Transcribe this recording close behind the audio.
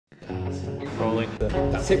Rolling.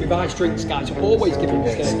 That's it with ice drinks, guys. Always give them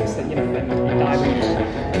statements that, you know, then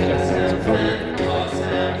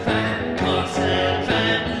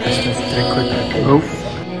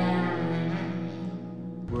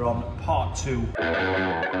We're on part 2.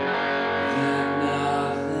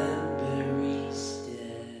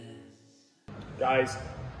 Guys,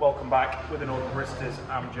 welcome back with another Baristas.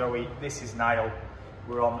 I'm Joey. This is Niall.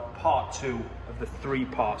 We're on part 2 of the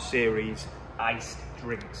 3-part series, Iced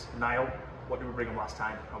Drinks. Niall, what did we bring them last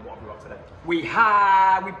time and what have we got today? We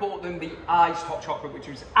bought them the iced hot chocolate, which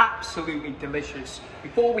was absolutely delicious.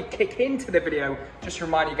 Before we kick into the video, just to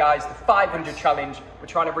remind you guys, the 500 challenge. We're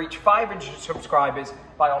trying to reach 500 subscribers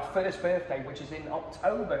by our first birthday, which is in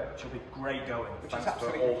October. Which will be great going. Which is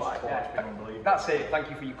absolutely fine. Yeah. That's it. Thank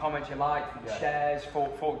you for your comments, your likes, for your shares,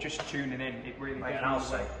 for just tuning in. It really does. And I'll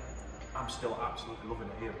say, I'm still absolutely loving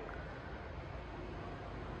it here.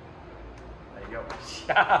 There you go.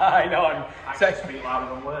 I know. Actions speak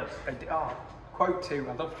louder than words. Oh, quote 2,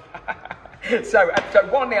 I love that. So,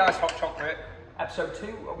 episode 1, the iced hot chocolate. Episode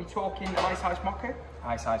 2, are we talking iced mocha?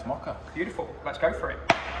 Iced mocha. Beautiful. Let's go for it.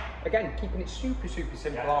 Again, keeping it super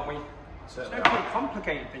simple, aren't we? Certainly. There's no really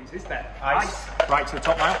complicated things, is there? Ice. Right to the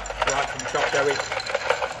top now. Right from the top, Joey.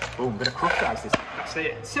 Boom, bit of crush ice this. That's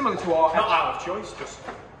it. Similar to our... Not out of choice, just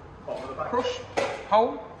bottom of the bag. Crush,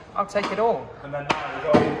 whole, I'll take it all. And then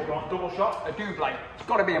now we want double shot. A 𝗂𝗵𝗹𝗶𝗍. It's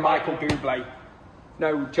got to be a Michael 𝗂𝗵𝗹𝗍.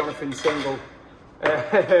 No Jonathan single.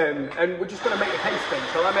 And we're just going to make the paste thing.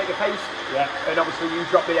 Shall I make the paste? Yeah. And obviously you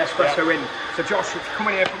drop the espresso in. So Josh, if you come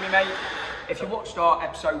in here for me, mate. If you watched our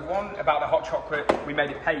episode 1 about the hot chocolate, we made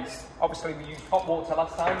it paste. Obviously we used hot water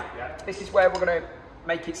last time. Yeah. This is where we're going to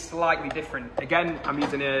make it slightly different. Again, I'm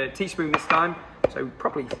using a teaspoon this time, so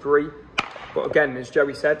probably 3. But again, as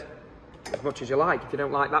Joey said, as much as you like. If you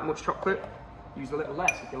don't like that much chocolate, use a little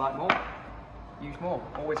less. If you like more, use more.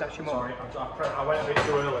 Always actually more. Sorry, I went a bit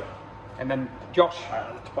too early. And then Josh.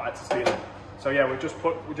 I had to steal it. So yeah, we just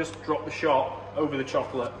dropped the shot over the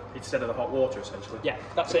chocolate instead of the hot water, essentially. Yeah,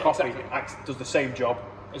 that's the it. Coffee Exactly. does the same job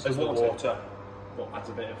as the water, but adds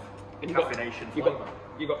a bit of caffeination.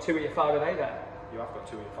 You got 2 of your 5 a day there. You have got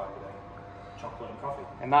 2 of your 5 a day. Chocolate and coffee.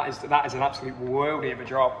 And that is an absolute worldie of a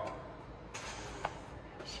drop.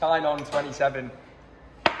 Shine on 27.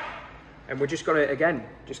 And we're just gonna again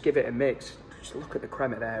just give it a mix. Just look at the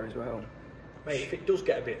crema there as well. Mate, if it does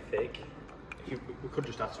get a bit thick, we could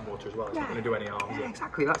just add some water as well. It's not going to do any harm, is it?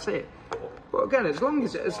 Exactly, that's it. But again, as long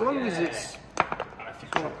as it's a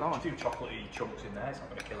few chocolatey chunks in there, it's not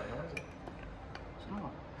going to kill anyone, is it? It's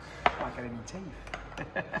not. It's like getting your teeth.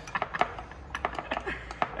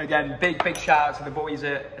 Again, big shout out to the boys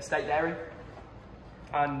at Estate Dairy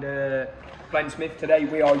and Blend-Smith. Today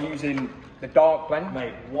we are using the dark blend.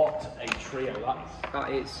 Mate, what a trio that is.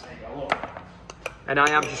 That is. There you go, look. And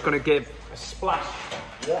I am just going to give A splash.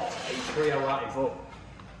 What a trio that is. Look.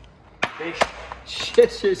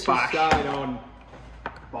 This Bash. shine on.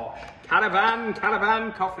 Bosh.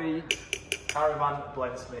 Caravan coffee. Caravan,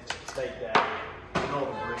 Blend-Smith, Estate Dairy,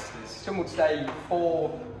 Northern Baristas. Some would say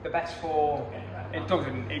 4, the best 4. It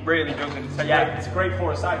doesn't, it really doesn't. So yeah, It's a great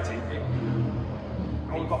 4-a-side team.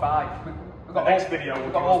 We've got 5. We've got next video.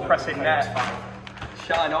 We've got all press in there.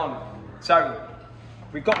 Shine on. So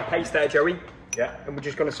we've got the paste there, Joey. Yeah. And we're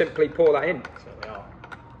just going to simply pour that in. Certainly are.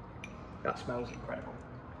 That smells incredible.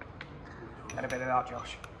 Get a bit of that,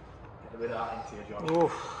 Josh. Get a bit of that into you, Josh.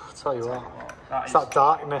 Oof, I'll tell you what. That That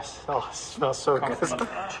darkness. Oh, it smells so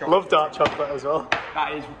good. Love dark chocolate as well.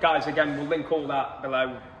 That is, guys, again, we'll link all that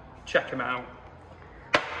below. Check them out.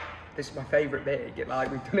 This is my favourite bit.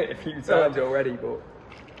 Like, we've done it a few times already, but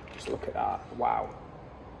just look at that. Wow.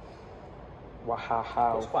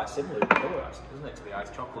 Wow. It's quite similar in colour, actually, isn't it, to the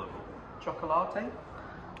iced chocolate? Chocolate?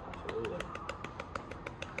 Absolutely.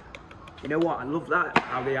 You know what? I love that.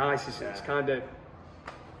 How the ice is it's kind of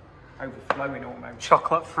overflowing almost.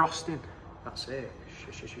 Chocolate frosting. That's it.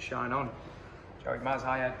 Shine on. Joey Maz,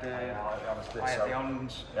 I had the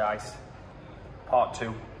ons. The iced part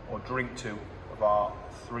 2 or drink 2 of our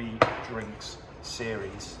 3 drinks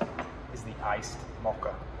series is the iced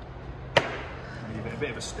mocha. Give it a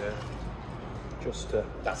bit of a stir.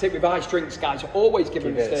 That's it with ice drinks, guys. Always give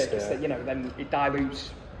them a it a stir, stir. because you know then it dilutes.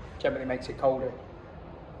 Generally makes it colder.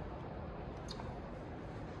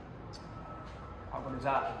 How good is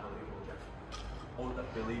that?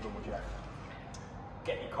 Unbelievable, Jeff.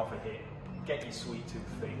 Get your coffee here. Get your sweet tooth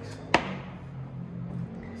fix.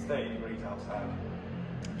 It's 30 degrees outside.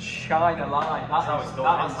 Shine a light. That's how it's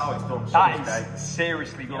done. That's how it's done. That is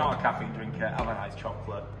seriously If good. you're not a caffeine drinker, have an iced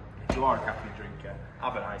chocolate. If you are a caffeine drinker,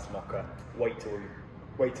 have an iced mocha. Wait till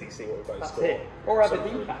you see what we've got in That's store. it. Or have a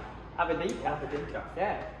Something. decaf. Have a decaf. Have a decaf.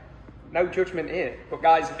 Yeah. No judgment here. But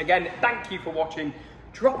guys, again, thank you for watching.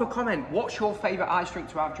 Drop a comment. What's your favourite ice drink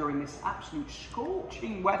to have during this absolute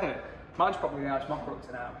scorching weather? Mine's probably the Iced Mocha up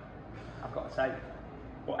to now, I've got to say.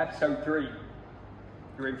 But episode 3,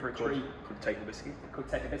 you're in for a treat. Could take the biscuit. Could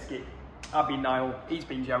take the biscuit. I've been Niall, he's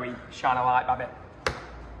been Joey. Shine a light, baby.